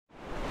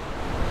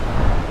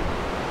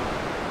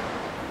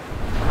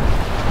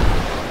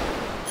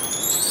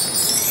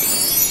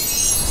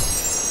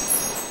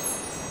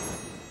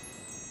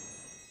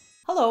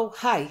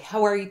Hi,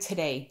 how are you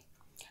today?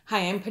 Hi,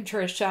 I'm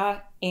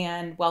Patricia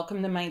and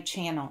welcome to my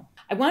channel.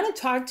 I want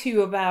to talk to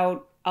you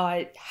about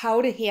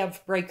how to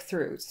have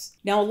breakthroughs.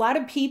 Now, a lot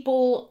of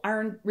people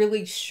aren't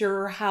really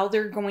sure how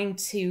they're going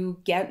to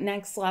get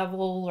next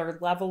level or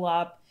level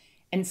up,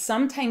 and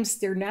sometimes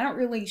they're not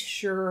really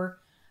sure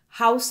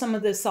how some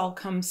of this all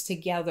comes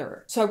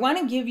together. So I want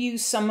to give you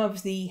some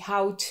of the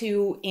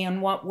how-to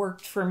and what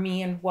worked for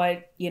me and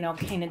what,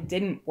 kind of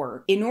didn't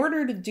work. In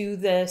order to do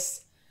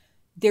this,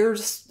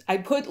 I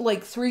put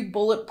like 3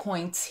 bullet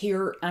points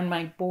here on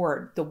my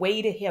board, the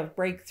way to have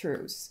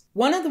breakthroughs.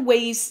 One of the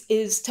ways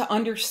is to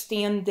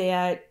understand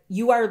that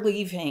you are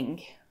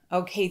leaving.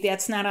 Okay,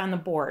 that's not on the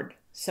board.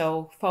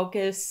 So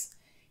focus,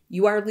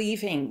 you are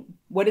leaving.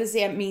 What does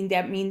that mean?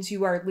 That means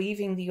you are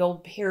leaving the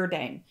old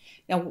paradigm.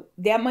 Now,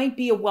 that might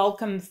be a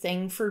welcome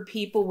thing for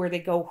people where they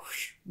go,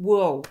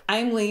 whoa,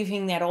 I'm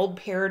leaving that old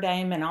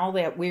paradigm and all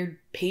that weird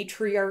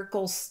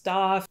patriarchal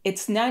stuff.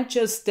 It's not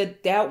just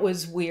that that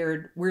was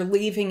weird. We're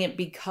leaving it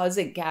because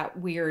it got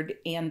weird,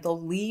 and the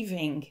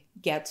leaving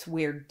gets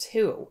weird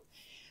too.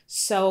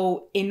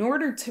 So in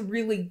order to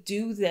really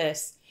do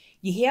this,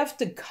 you have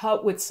to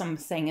cut with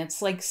something.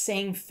 It's like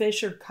saying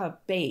fish or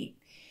cut bait.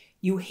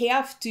 You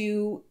have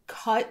to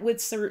cut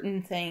with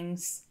certain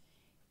things,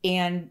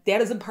 and that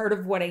is a part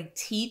of what I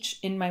teach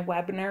in my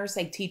webinars.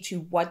 I teach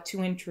you what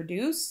to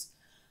introduce.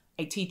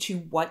 I teach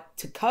you what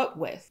to cut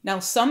with. Now,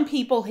 some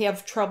people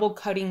have trouble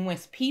cutting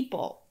with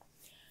people.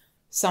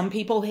 Some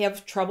people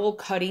have trouble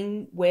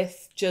cutting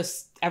with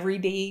just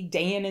everyday,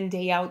 day in and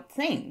day out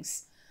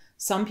things.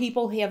 Some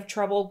people have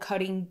trouble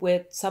cutting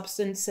with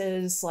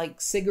substances like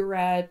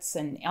cigarettes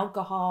and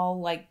alcohol,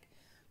 like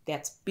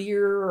that's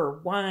beer or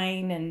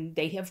wine, and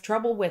they have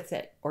trouble with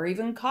it, or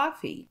even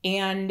coffee.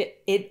 And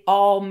it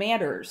all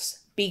matters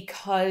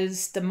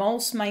because the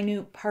most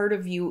minute part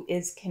of you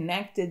is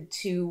connected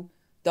to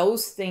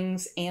those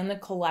things and the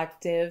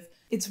collective.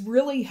 It's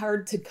really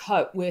hard to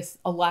cut with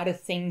a lot of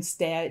things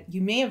that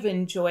you may have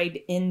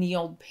enjoyed in the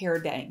old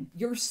paradigm.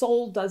 Your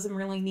soul doesn't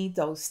really need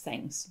those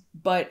things.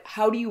 But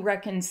how do you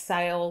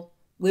reconcile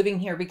living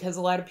here? Because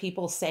a lot of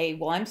people say,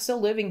 well, I'm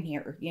still living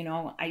here.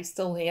 I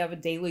still have a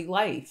daily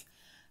life.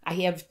 I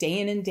have day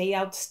in and day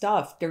out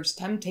stuff. There's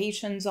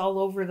temptations all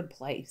over the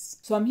place.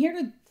 So I'm here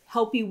to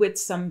help you with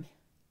some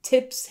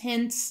tips,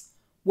 hints,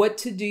 what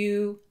to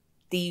do,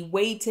 the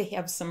way to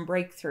have some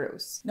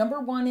breakthroughs. Number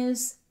 1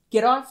 is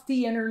get off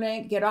the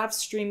internet, get off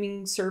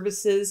streaming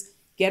services,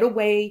 get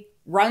away,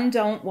 run,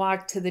 don't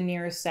walk to the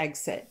nearest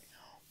exit.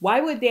 Why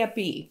would that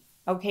be?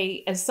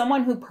 Okay, as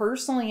someone who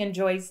personally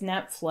enjoys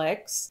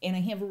Netflix, and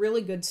I have a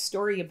really good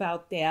story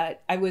about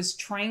that, I was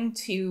trying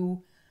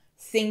to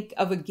think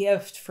of a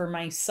gift for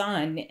my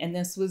son, and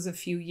this was a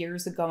few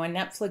years ago, and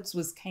Netflix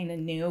was kind of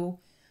new.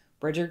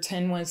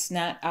 Bridgerton was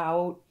not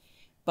out,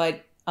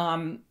 but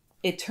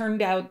it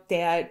turned out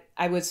that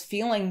I was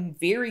feeling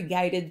very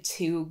guided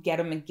to get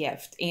him a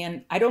gift.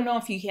 And I don't know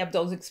if you have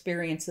those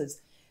experiences.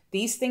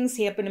 These things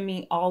happen to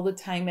me all the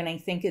time, and I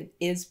think it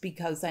is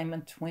because I'm a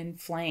twin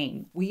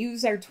flame. We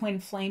use our twin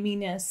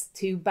flaminess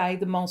to buy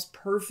the most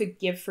perfect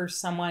gift for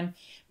someone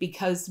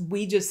because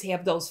we just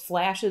have those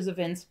flashes of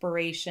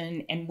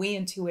inspiration and we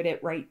intuit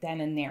it right then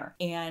and there.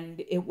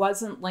 And it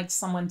wasn't like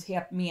someone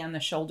tapped me on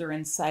the shoulder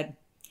and said,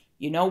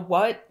 you know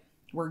what?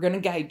 We're going to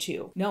guide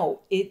you.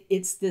 No,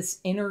 it's this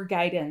inner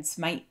guidance.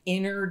 My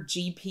inner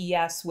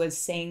GPS was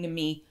saying to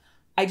me,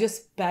 I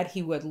just bet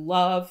he would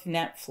love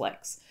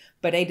Netflix.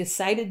 But I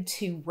decided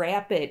to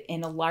wrap it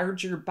in a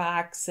larger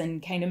box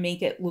and kind of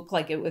make it look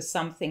like it was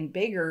something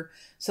bigger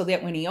so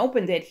that when he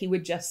opened it, he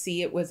would just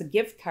see it was a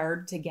gift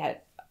card to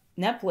get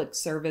Netflix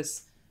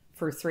service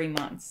for 3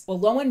 months. Well,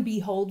 lo and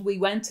behold, we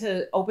went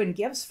to open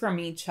gifts from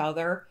each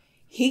other.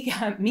 He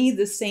got me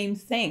the same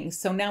thing.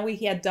 So now we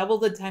had double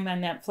the time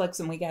on Netflix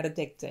and we got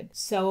addicted.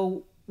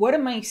 So what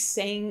am I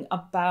saying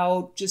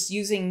about just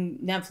using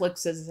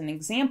Netflix as an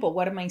example?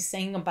 What am I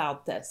saying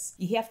about this?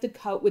 You have to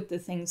cut with the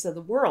things of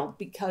the world,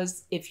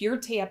 because if you're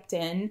tapped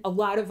in, a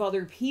lot of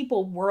other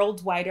people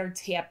worldwide are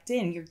tapped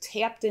in. You're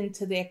tapped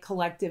into that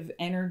collective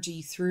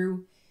energy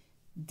through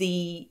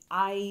the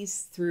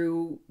eyes,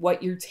 through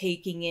what you're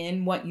taking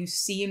in, what you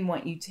see and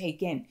what you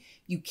take in.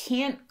 You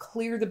can't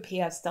clear the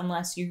past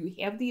unless you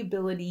have the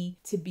ability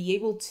to be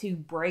able to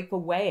break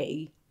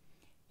away.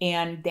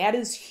 And that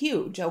is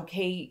huge,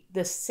 okay?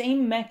 The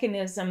same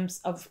mechanisms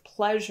of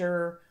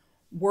pleasure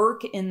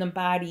work in the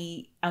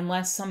body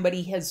unless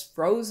somebody has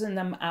frozen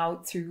them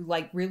out through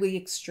like really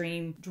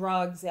extreme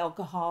drugs,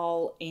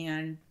 alcohol,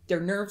 and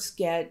their nerves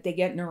get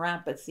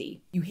neuropathy.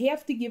 You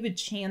have to give a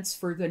chance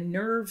for the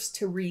nerves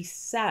to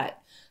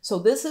reset. So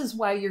this is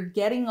why you're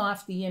getting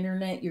off the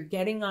internet, you're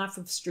getting off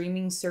of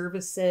streaming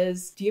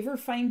services. Do you ever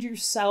find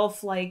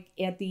yourself like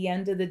at the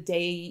end of the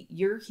day,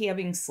 you're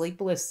having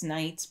sleepless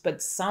nights,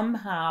 but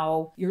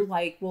somehow you're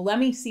like, well, let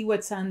me see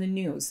what's on the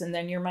news. And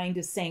then your mind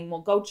is saying,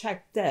 well, go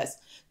check this.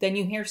 Then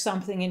you hear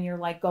something and you're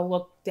like, go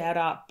look that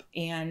up.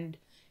 And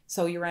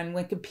so you're on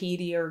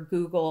Wikipedia or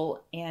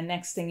Google, and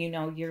next thing you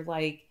know, you're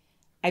like,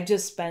 I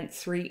just spent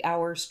 3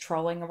 hours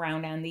trolling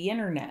around on the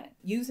internet.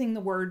 Using the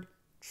word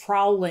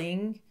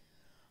trawling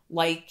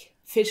like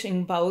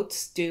fishing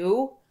boats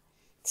do,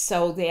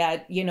 so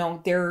that, you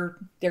know, they're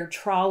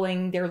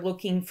trawling, they're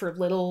looking for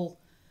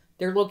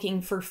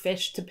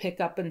fish to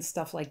pick up and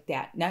stuff like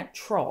that, not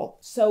troll.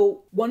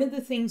 So one of the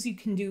things you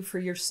can do for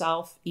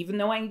yourself, even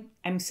though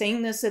I'm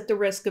saying this at the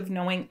risk of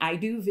knowing I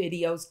do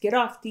videos, get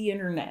off the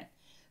internet.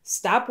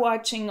 Stop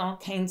watching all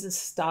kinds of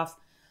stuff.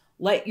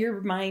 Let your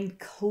mind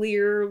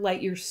clear,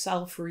 let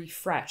yourself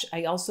refresh.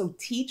 I also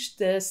teach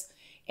this,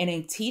 and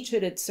I teach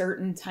it at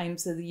certain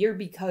times of the year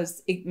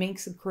because it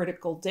makes a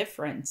critical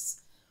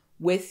difference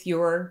with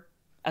your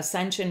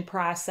ascension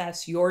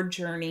process, your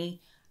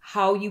journey,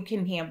 how you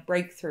can have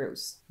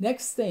breakthroughs.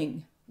 Next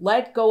thing,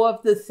 let go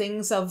of the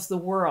things of the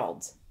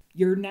world.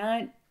 You're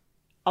not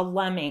a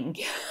lemming.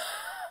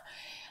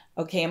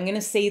 Okay, I'm going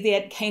to say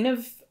that kind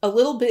of a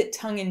little bit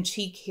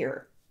tongue-in-cheek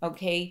here,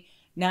 okay?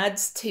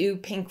 Nods to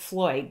Pink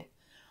Floyd.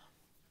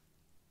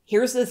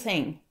 Here's the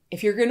thing.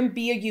 If you're going to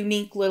be a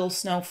unique little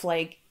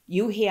snowflake,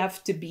 you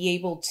have to be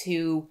able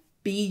to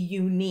be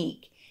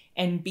unique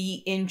and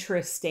be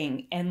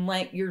interesting and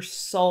let your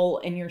soul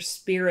and your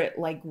spirit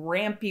like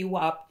ramp you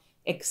up,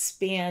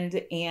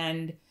 expand,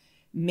 and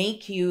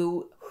make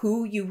you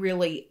who you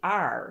really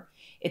are.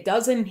 It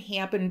doesn't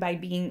happen by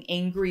being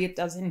angry. It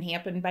doesn't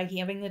happen by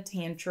having a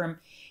tantrum.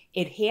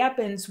 It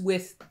happens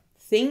with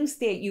things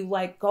that you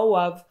let go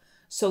of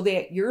so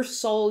that your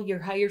soul, your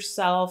higher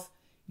self,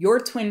 your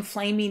twin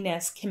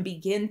flaminess can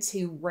begin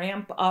to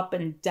ramp up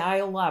and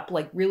dial up,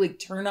 like really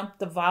turn up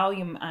the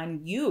volume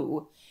on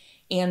you.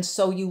 And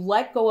so you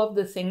let go of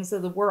the things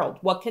of the world.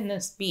 What can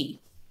this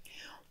be?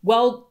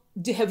 Well,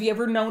 have you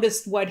ever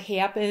noticed what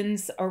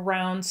happens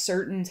around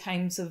certain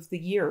times of the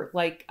year,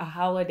 like a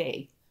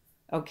holiday?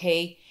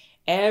 Okay,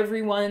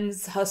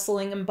 everyone's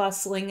hustling and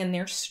bustling and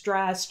they're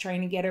stressed,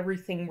 trying to get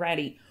everything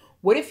ready.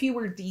 What if you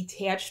were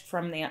detached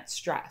from that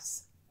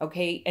stress?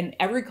 Okay, and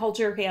every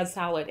culture has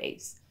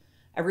holidays.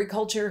 Every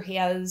culture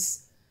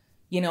has,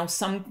 you know,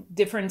 some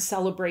different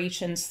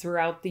celebrations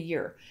throughout the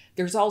year.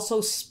 There's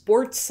also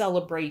sports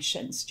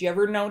celebrations. Do you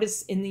ever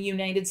notice in the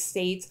United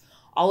States,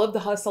 all of the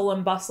hustle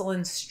and bustle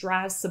and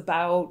stress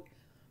about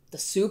the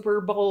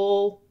Super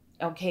Bowl,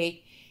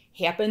 okay,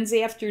 happens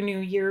after New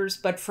Year's,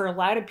 but for a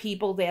lot of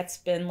people, that's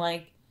been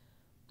like,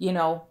 you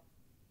know,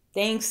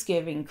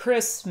 Thanksgiving,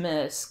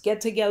 Christmas, get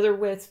together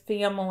with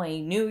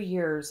family, New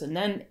Year's,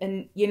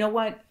 and you know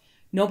what?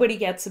 Nobody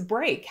gets a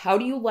break. How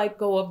do you let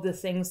go of the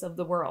things of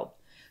the world?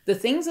 The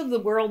things of the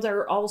world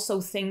are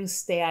also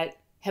things that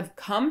have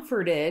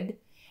comforted,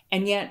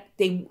 and yet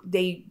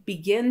they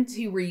begin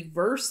to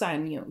reverse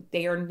on you.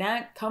 They are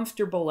not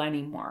comfortable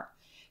anymore.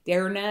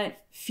 They're not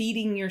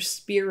feeding your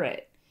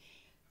spirit.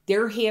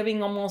 They're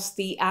having almost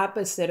the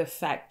opposite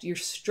effect. You're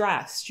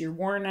stressed, you're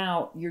worn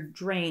out, you're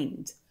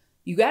drained.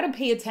 You got to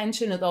pay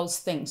attention to those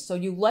things. So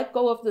you let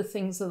go of the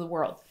things of the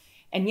world.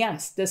 And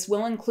yes, this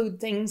will include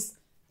things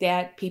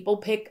that people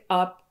pick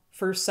up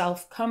for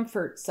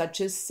self-comfort,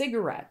 such as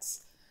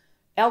cigarettes,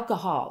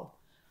 alcohol.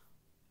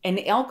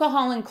 And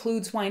alcohol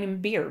includes wine and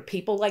beer.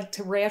 People like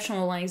to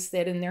rationalize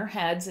that in their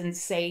heads and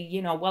say,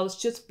 you know, well, it's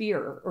just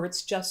beer or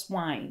it's just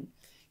wine.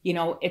 You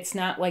know, it's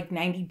not like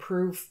 90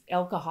 proof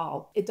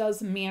alcohol. It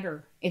doesn't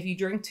matter. If you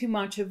drink too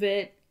much of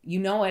it, you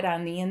know it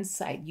on the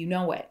inside. You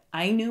know it.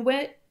 I knew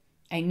it.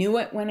 I knew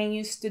it when I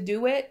used to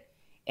do it.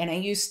 And I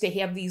used to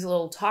have these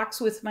little talks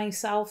with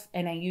myself,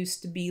 and I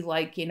used to be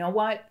like, you know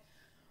what?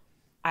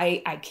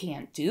 I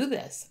can't do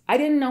this. I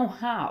didn't know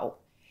how.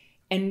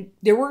 And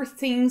there were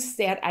things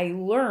that I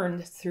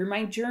learned through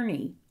my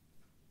journey.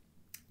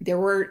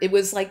 It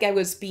was like I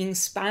was being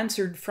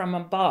sponsored from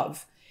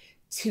above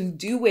to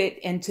do it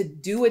and to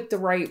do it the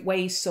right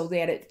way so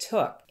that it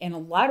took. And a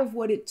lot of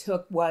what it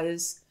took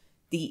was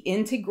the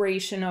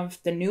integration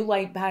of the new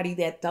light body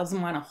that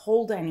doesn't want to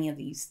hold any of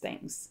these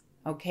things.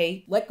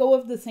 Okay, let go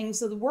of the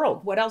things of the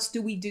world. What else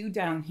do we do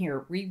down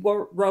here? We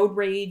road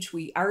rage,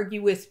 we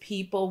argue with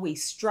people, we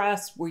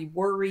stress, we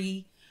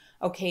worry.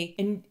 Okay,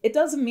 and it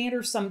doesn't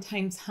matter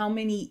sometimes how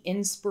many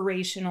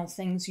inspirational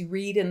things you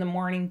read in the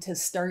morning to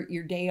start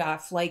your day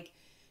off. Like,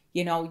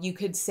 you know, you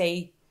could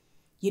say,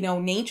 you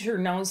know, nature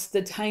knows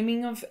the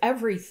timing of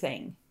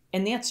everything.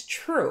 And that's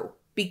true,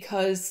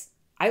 because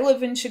I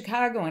live in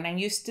Chicago and I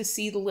used to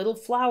see the little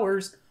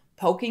flowers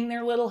poking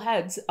their little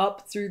heads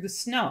up through the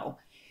snow.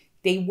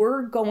 They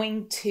were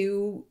going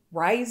to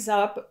rise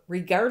up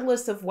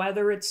regardless of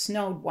whether it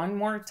snowed one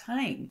more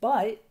time.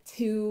 But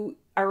to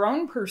our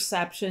own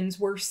perceptions,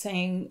 we're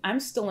saying,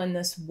 I'm still in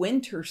this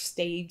winter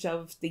stage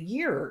of the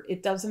year.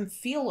 It doesn't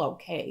feel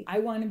okay. I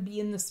want to be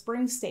in the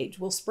spring stage.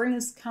 Well, spring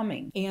is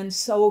coming. And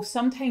so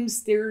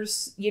sometimes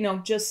there's, you know,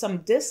 just some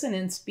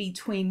dissonance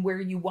between where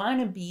you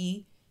want to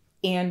be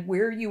and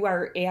where you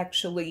are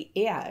actually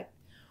at.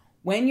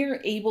 When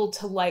you're able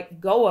to let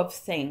go of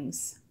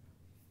things,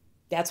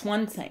 that's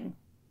one thing.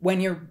 When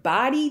your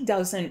body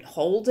doesn't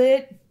hold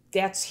it,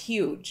 that's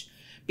huge,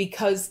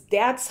 because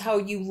that's how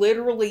you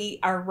literally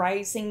are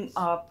rising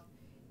up,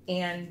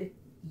 and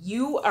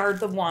you are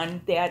the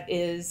one that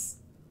is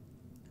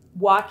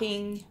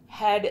walking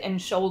head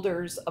and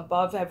shoulders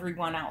above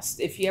everyone else.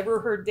 If you ever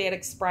heard that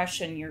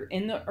expression, you're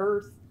in the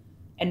earth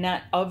and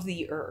not of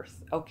the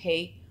earth,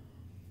 okay?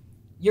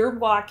 You're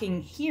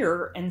walking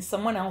here and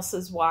someone else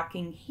is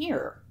walking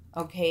here,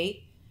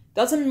 okay?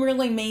 Doesn't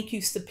really make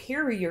you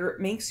superior, it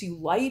makes you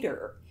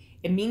lighter.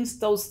 It means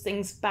those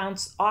things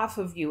bounce off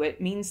of you. It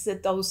means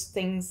that those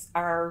things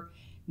are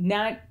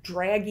not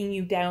dragging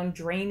you down,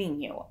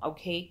 draining you,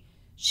 okay?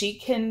 She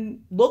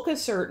can look a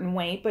certain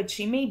way, but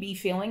she may be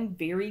feeling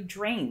very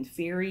drained,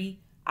 very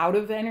out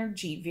of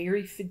energy,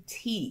 very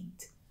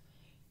fatigued.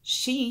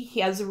 She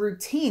has a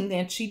routine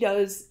that she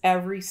does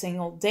every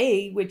single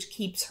day, which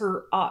keeps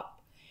her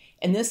up.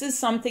 And this is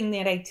something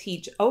that I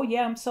teach. Oh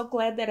yeah, I'm so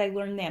glad that I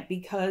learned that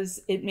because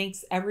it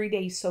makes every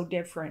day so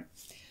different.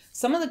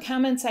 Some of the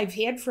comments I've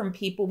had from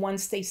people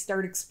once they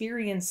start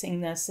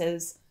experiencing this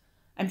is,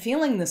 I'm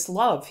feeling this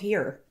love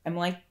here. I'm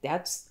like,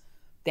 that's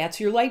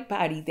your light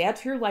body.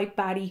 That's your light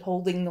body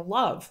holding the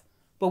love.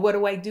 But what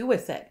do I do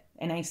with it?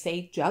 And I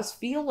say, just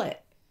feel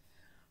it.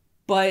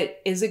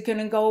 But is it going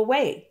to go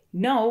away?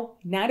 No,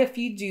 not if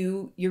you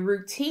do your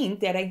routine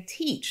that I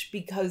teach,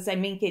 because I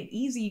make it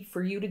easy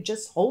for you to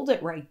just hold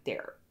it right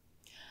there.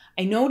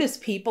 I notice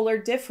people are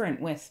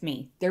different with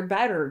me. They're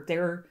better.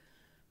 They're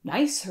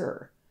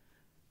nicer.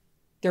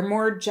 They're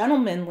more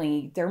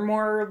gentlemanly. They're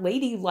more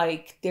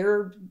ladylike.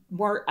 They're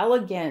more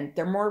elegant.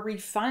 They're more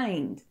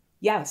refined.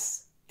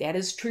 Yes, that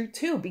is true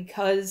too,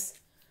 because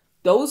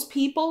those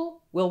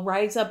people will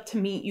rise up to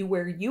meet you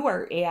where you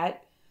are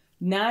at,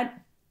 not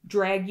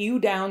drag you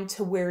down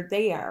to where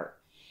they are.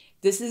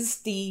 This is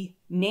the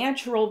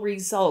natural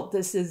result.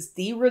 This is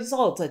the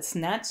result. It's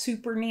not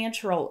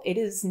supernatural. It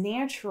is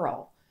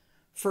natural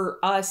for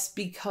us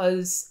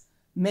because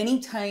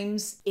many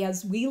times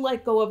as we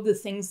let go of the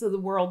things of the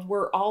world,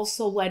 we're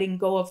also letting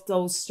go of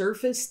those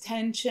surface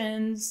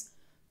tensions,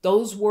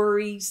 those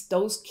worries,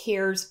 those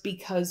cares,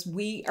 because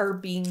we are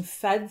being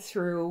fed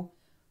through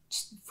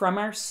from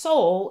our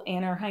soul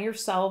and our higher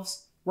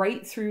selves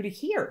right through to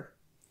here.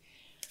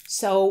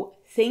 So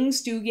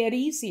things do get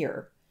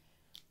easier.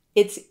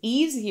 It's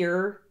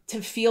easier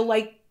to feel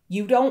like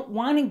you don't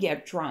want to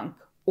get drunk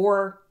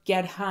or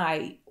get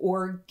high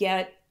or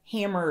get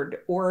hammered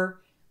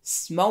or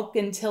smoke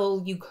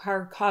until you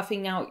are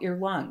coughing out your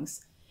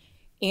lungs.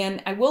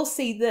 And I will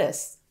say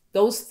this,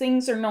 those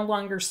things are no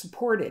longer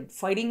supported.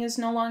 Fighting is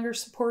no longer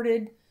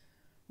supported.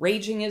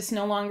 Raging is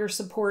no longer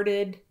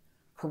supported.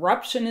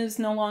 Corruption is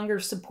no longer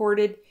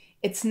supported.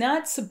 It's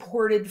not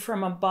supported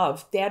from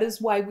above. That is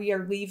why we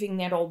are leaving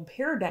that old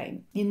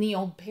paradigm. In the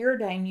old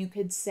paradigm, you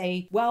could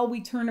say, well,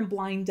 we turn a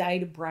blind eye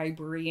to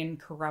bribery and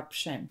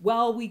corruption.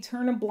 Well, we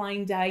turn a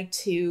blind eye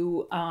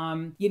to,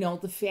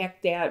 the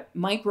fact that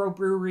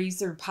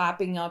microbreweries are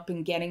popping up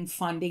and getting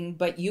funding,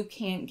 but you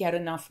can't get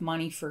enough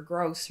money for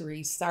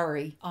groceries.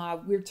 Sorry.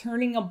 We're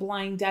turning a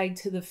blind eye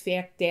to the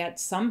fact that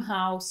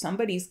somehow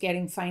somebody's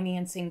getting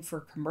financing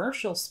for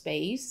commercial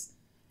space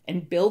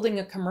and building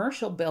a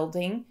commercial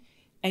building.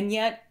 And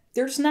yet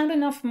there's not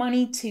enough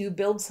money to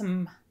build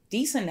some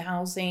decent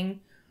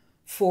housing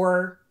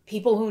for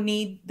people who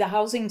need the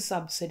housing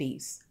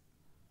subsidies.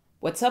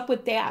 What's up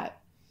with that?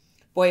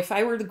 Boy, if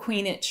I were the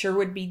queen, it sure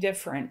would be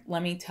different,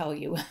 let me tell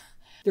you.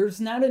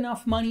 There's not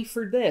enough money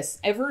for this.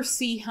 Ever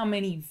see how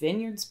many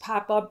vineyards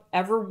pop up?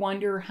 Ever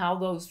wonder how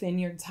those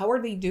vineyards, how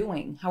are they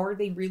doing? How are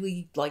they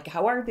really,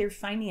 how are their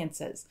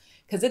finances?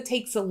 Because it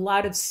takes a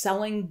lot of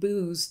selling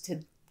booze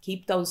to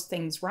keep those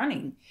things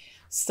running.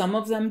 Some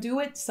of them do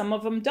it, some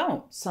of them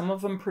don't. Some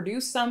of them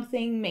produce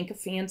something, make a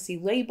fancy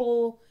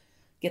label,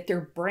 get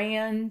their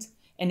brand,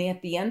 and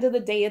at the end of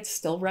the day, it's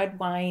still red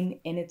wine,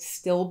 and it's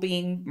still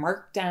being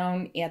marked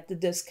down at the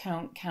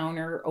discount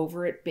counter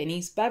over at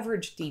Binny's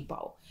Beverage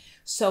Depot.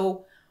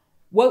 So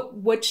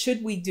what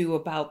should we do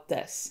about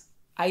this?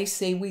 I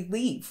say we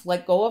leave,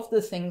 let go of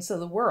the things of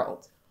the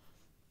world.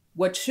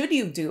 What should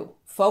you do?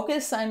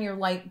 Focus on your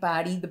light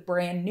body, the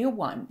brand new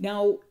one.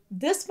 Now,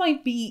 this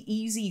might be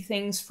easy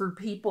things for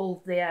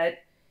people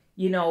that,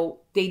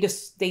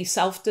 they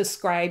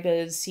self-describe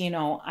as,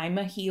 I'm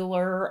a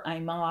healer,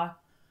 I'm a,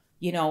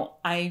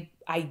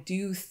 I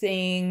do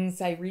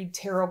things, I read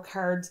tarot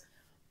cards.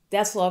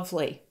 That's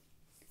lovely.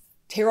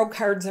 Tarot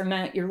cards are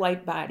not your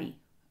light body,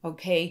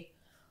 okay?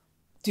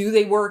 Do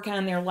they work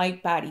on their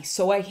light body?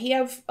 So I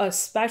have a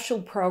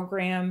special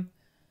program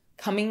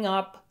coming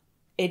up.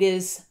 It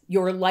is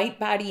your light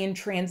body in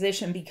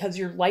transition because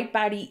your light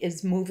body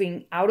is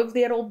moving out of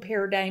that old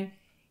paradigm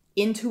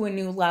into a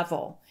new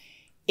level.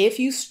 If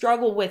you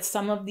struggle with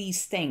some of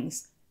these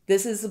things,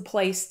 this is the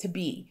place to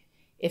be.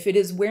 If it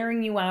is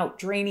wearing you out,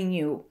 draining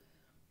you,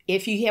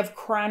 if you have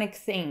chronic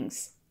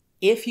things,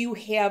 if you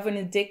have an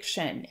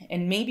addiction,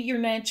 and maybe you're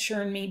not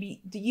sure, and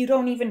maybe you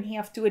don't even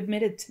have to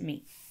admit it to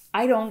me.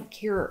 I don't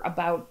care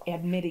about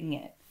admitting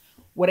it.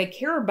 What I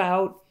care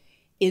about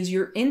is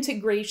your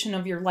integration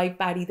of your light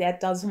body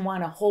that doesn't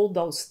want to hold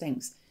those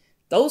things.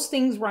 Those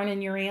things run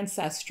in your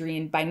ancestry,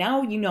 and by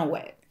now you know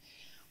it.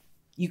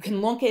 You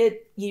can look at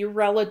your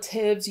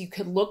relatives, you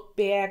could look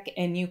back,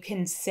 and you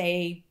can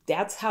say,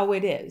 that's how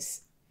it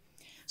is.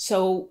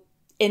 So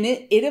And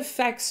it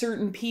affects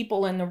certain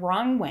people in the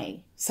wrong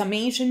way. Some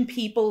Asian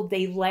people,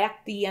 they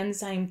lack the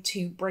enzyme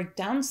to break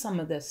down some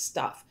of this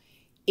stuff.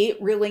 It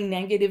really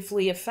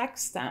negatively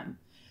affects them.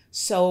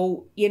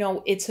 So,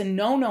 it's a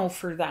no-no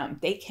for them.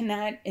 They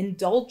cannot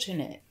indulge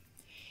in it.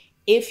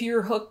 If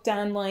you're hooked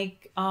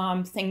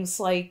on things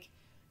like,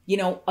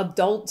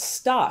 adult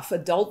stuff,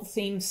 adult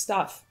themed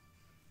stuff,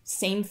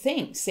 same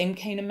thing, same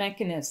kind of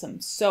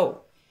mechanism.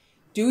 So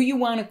do you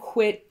want to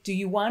quit? Do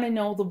you want to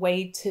know the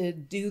way to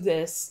do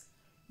this?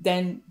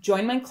 Then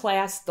join my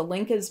class. The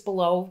link is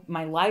below.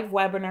 My live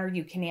webinar.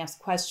 You can ask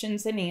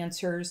questions and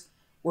answers.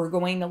 We're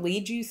going to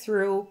lead you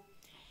through.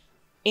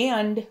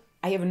 And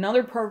I have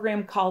another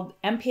program called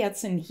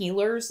Empaths and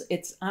Healers.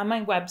 It's on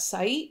my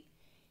website,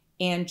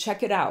 and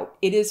check it out.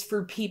 It is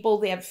for people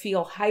that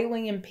feel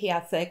highly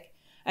empathic.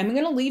 I'm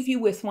going to leave you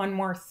with one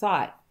more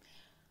thought.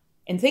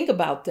 And think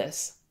about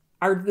this.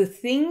 Are the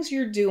things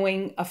you're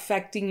doing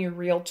affecting your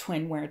real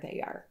twin where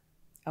they are?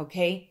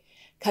 Okay?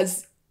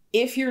 Because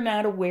if you're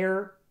not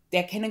aware,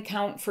 that can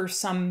account for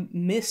some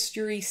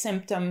mystery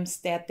symptoms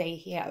that they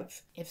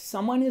have. If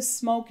someone is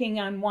smoking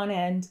on one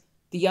end,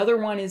 the other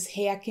one is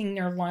hacking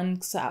their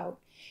lungs out.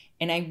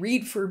 And I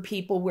read for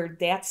people where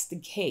that's the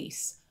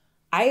case.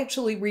 I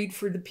actually read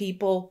for the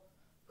people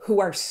who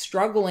are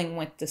struggling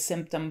with the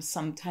symptoms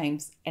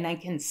sometimes, and I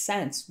can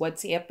sense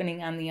what's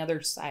happening on the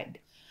other side.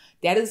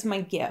 That is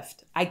my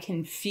gift. I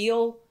can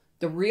feel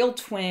the real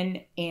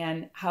twin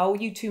and how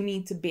you two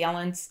need to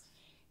balance,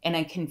 and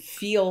I can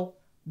feel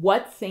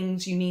what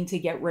things you need to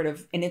get rid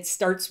of. And it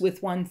starts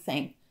with one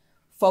thing.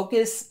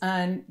 Focus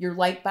on your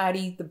light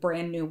body, the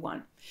brand new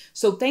one.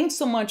 So thanks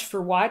so much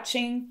for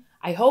watching.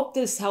 I hope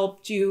this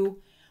helped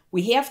you.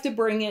 We have to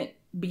bring it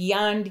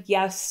beyond,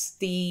 yes,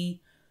 the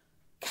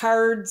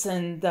cards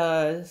and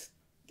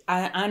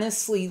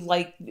honestly,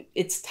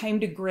 it's time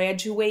to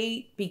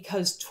graduate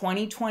because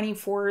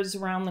 2024 is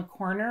around the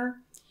corner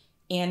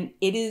and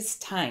it is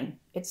time.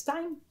 It's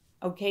time,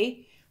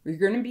 okay? We're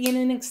going to be in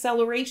an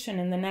acceleration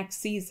in the next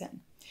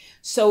season.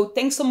 So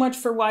thanks so much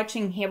for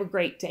watching. Have a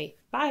great day.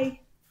 Bye.